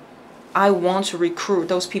 I want to recruit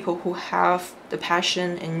those people who have the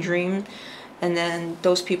passion and dream, and then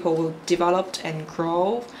those people will develop and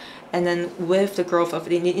grow. And then with the growth of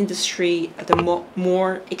the industry, the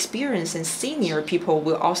more experienced and senior people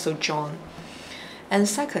will also join. And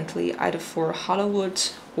secondly, either for Hollywood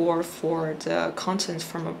or for the content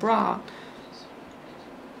from abroad,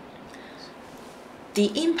 the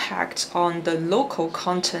impact on the local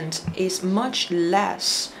content is much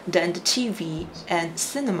less than the TV and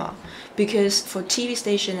cinema, because for TV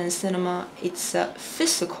station and cinema, it's a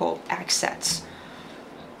physical access.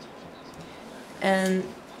 And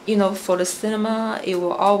for the cinema, it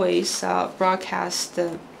will always broadcast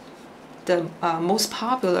the most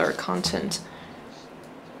popular content.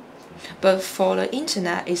 But for the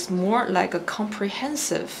internet, it's more like a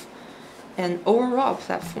comprehensive and overall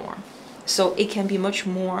platform. So it can be much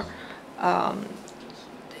more,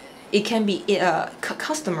 it can be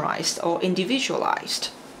customized or individualized.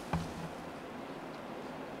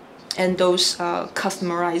 And those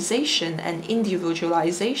customization and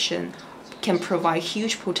individualization can provide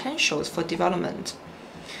huge potentials for development.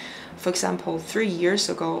 For example, 3 years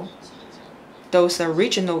ago, those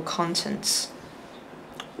original contents,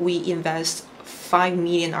 we invest 5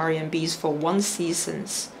 million RMBs for 1 season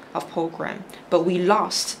of program, but we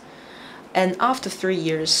lost. And after 3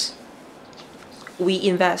 years, we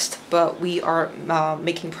invest, but we are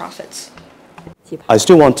making profits. I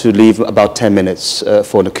still want to leave about 10 minutes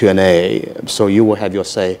for the Q&A, so you will have your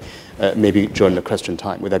say maybe during the question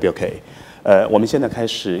time. Would that be okay? 我们现在开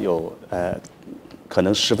始有可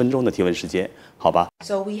能10分钟的提问时间，好吧？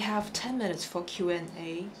 So we have 10 minutes for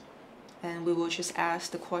Q&A, and we will just ask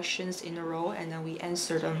the questions in a row, and then we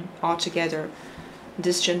answer them all together.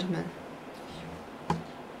 This gentleman.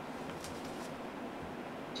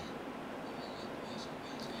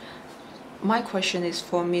 My question is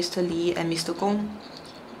for Mr. Li and Mr. Gong.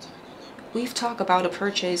 We've talked about the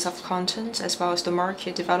purchase of content as well as the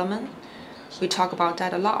market development. We talk about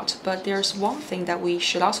that a lot, but there's one thing that we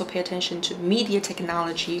should also pay attention to: media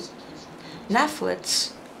technology.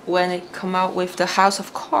 Netflix, when it come out with the House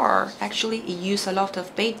of Cards, actually it used a lot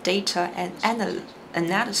of big data and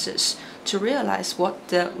analysis to realize what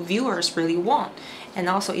the viewers really want. And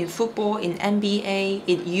also in football, in NBA,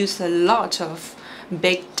 it used a lot of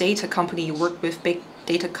big data company, work with big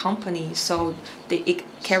data companies, so it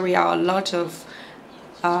carry out a lot of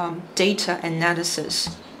data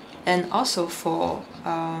analysis. And also for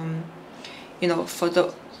for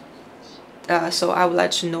the so I would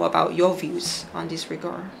like to know about your views on this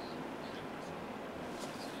regard.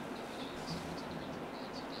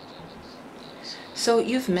 So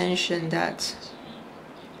you've mentioned that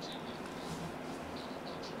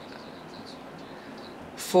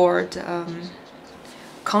for the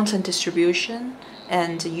content distribution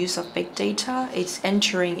and the use of big data, it's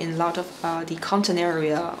entering in a lot of the content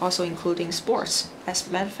area, also including sports. As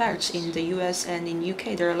a matter of fact, in the US and in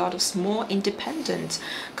UK, there are a lot of small independent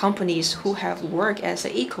companies who have worked as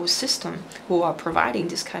an ecosystem who are providing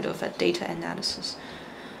this kind of data analysis.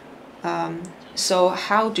 So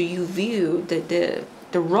how do you view the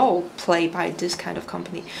role played by this kind of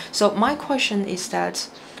company? So my question is that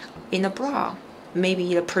in abroad,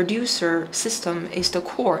 maybe the producer system is the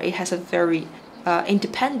core. It has a very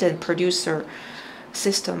independent producer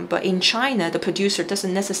system, but in China, the producer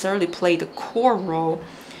doesn't necessarily play the core role.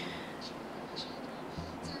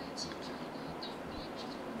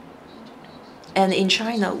 And in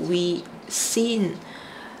China, we seen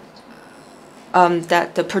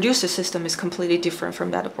that the producer system is completely different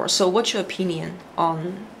from that abroad. So what's your opinion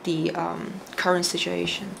on the current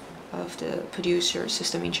situation of the producer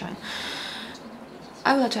system in China?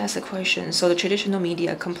 I would like to ask a question. So the traditional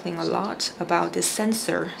media complain a lot about the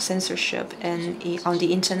censorship, and on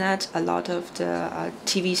the internet, a lot of the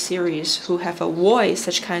TV series who have avoided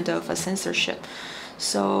such kind of a censorship.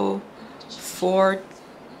 So for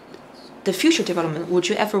the future development, would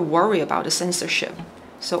you ever worry about the censorship?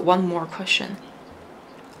 So one more question.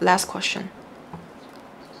 Last question.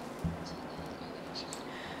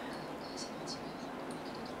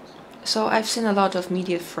 So I've seen a lot of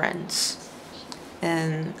media friends,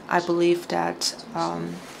 and I believe that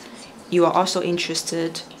you are also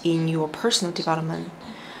interested in your personal development.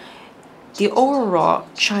 The overall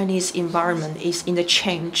Chinese environment is in the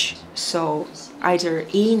change, so either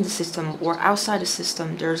in the system or outside the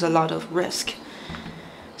system, there's a lot of risk.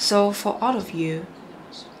 So for all of you,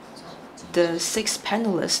 the 6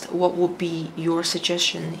 panelists, what would be your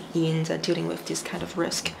suggestion in dealing with this kind of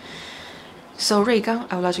risk? So Ruigang,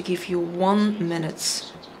 I would like to give you 1 minute.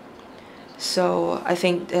 So I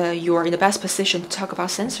think you are in the best position to talk about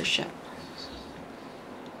censorship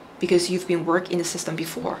because you've been working in the system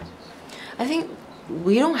before. I think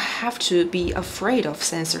we don't have to be afraid of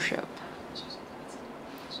censorship.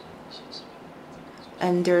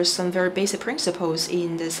 And there's some very basic principles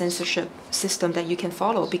in the censorship system that you can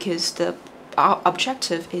follow, because our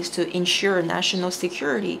objective is to ensure national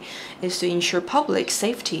security, is to ensure public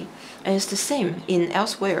safety, and it's the same in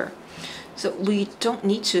elsewhere. So we don't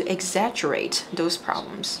need to exaggerate those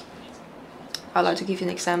problems. I'd like to give you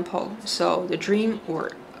an example. So the dream or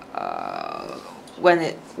when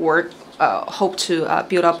it worked, hope to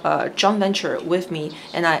build up a joint venture with me,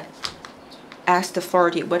 and I asked the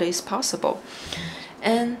authority whether it's possible.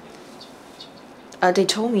 And they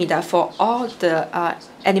told me that for all the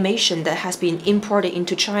animation that has been imported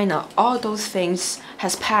into China, all those things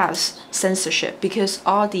has passed censorship because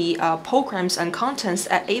all the programs and contents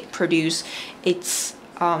that it produces, it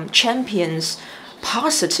champions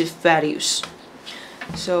positive values.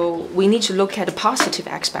 So we need to look at the positive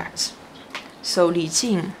aspects. So Li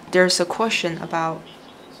Jing, there's a question about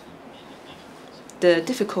the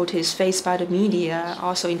difficulties faced by the media,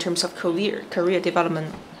 also in terms of career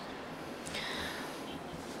development.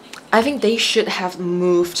 I think they should have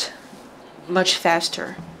moved much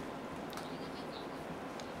faster.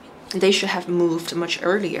 They should have moved much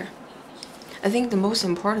earlier. I think the most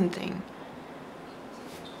important thing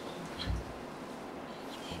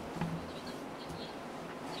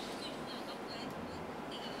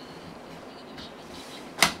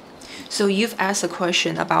So you've asked a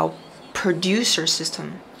question about producer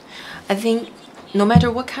system. I think no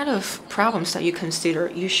matter what kind of problems that you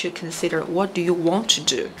consider, you should consider what do you want to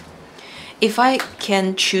do. If I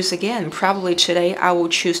can choose again, probably today I will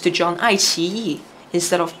choose to join iQiyi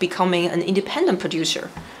instead of becoming an independent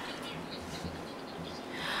producer.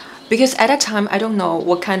 Because at that time, I don't know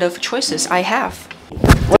what kind of choices I have.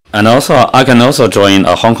 And also, I can also join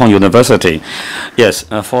a Hong Kong University. Yes,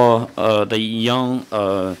 for the young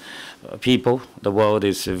people, the world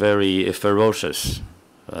is very ferocious.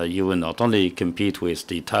 You will not only compete with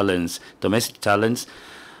the talents, domestic talents,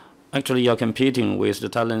 actually you're competing with the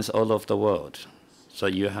talents all over the world. So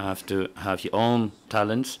you have to have your own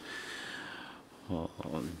talents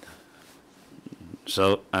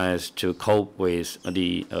so as to cope with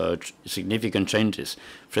the significant changes.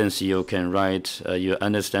 For instance, you can write, you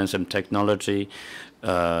understand some technology,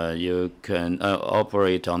 you can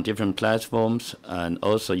operate on different platforms, and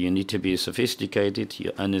also you need to be sophisticated.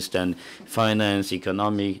 You understand finance,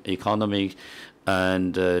 economic,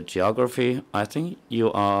 and geography. I think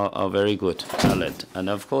you are a very good talent, and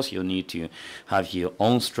of course you need to have your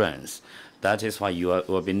own strengths. That is why you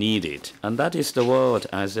will be needed, and that is the world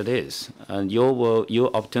as it is. And your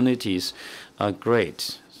opportunities are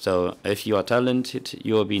great. So if you are talented,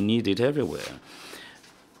 you will be needed everywhere.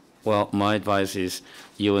 Well, my advice is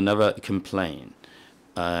you will never complain,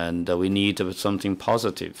 and we need something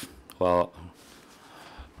positive. Well,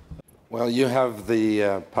 you have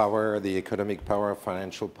the power, the economic power,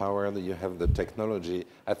 financial power, you have the technology.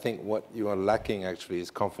 I think what you are lacking actually is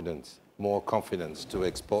confidence, more confidence to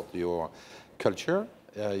export your culture,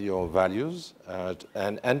 your values,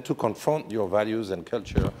 and to confront your values and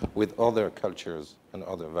culture with other cultures and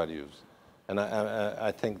other values. And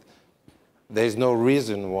I think there's no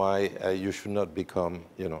reason why you should not become,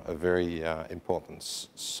 a very important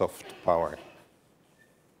soft power.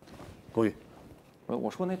 龚宇。我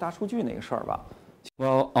说那大数据那个事儿吧。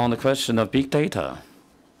Well, on the question of big data,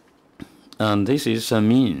 and this is a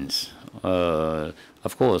means.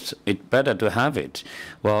 Of course, it's better to have it.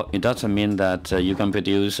 Well, it doesn't mean that you can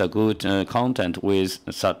produce a good content with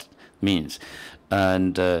such means.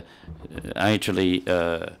 And actually,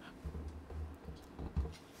 the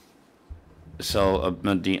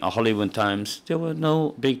Hollywood Times, there were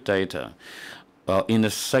no big data. In the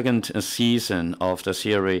second season of the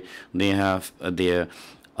series, they have the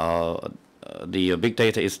big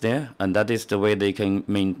data is there, and that is the way they can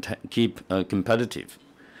keep competitive.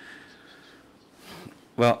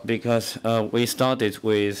 Well, because we started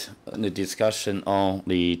with the discussion on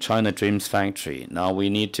the China Dreams Factory. Now we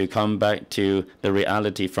need to come back to the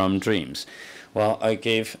reality from dreams. Well, I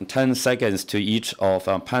gave 10 seconds to each of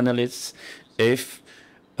our panelists. If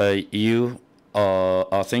you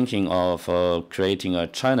are thinking of creating a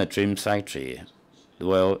China Dreams Factory,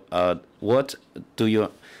 well, what do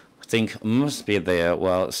you think must be there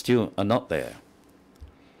while still not there?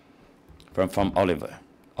 From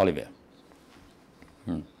Olivier.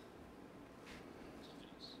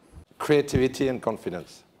 Creativity and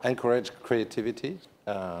confidence. Encourage creativity.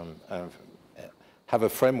 Have a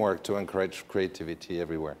framework to encourage creativity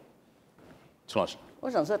everywhere. 陈老师。我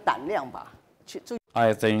想说胆量吧，就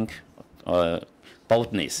I think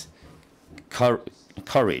boldness,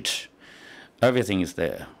 courage, everything is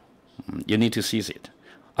there. You need to seize it.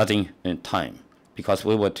 I think in time, because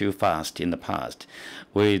we were too fast in the past.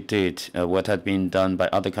 We did what had been done by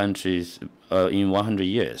other countries in 100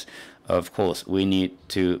 years. Of course, we need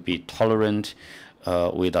to be tolerant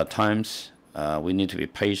with our times. We need to be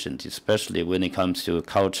patient, especially when it comes to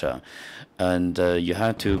culture. And you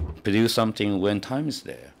have to produce something when time is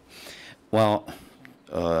there. Well,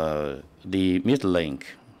 the mid-link,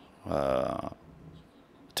 to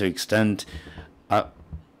extend,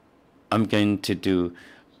 I'm going to do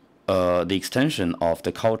the extension of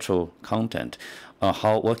the cultural content.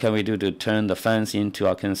 What can we do to turn the fans into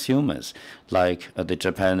our consumers? Like the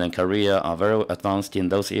Japan and Korea are very advanced in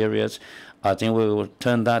those areas. I think we will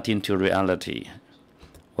turn that into reality.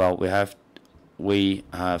 Well, we have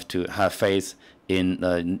to have faith in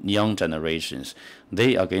the young generations.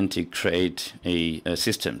 They are going to create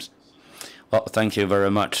systems. Well, thank you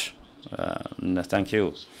very much. Thank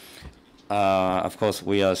you. Of course,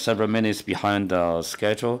 we are several minutes behind our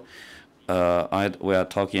schedule. We are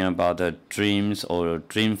talking about the dreams or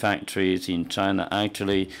dream factories in China.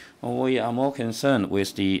 Actually, we are more concerned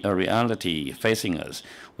with the reality facing us.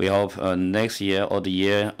 We hope next year or the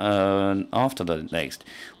year after the next,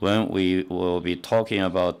 when we will be talking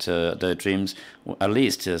about the dreams, at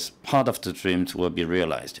least part of the dreams will be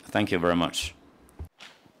realized. Thank you very much.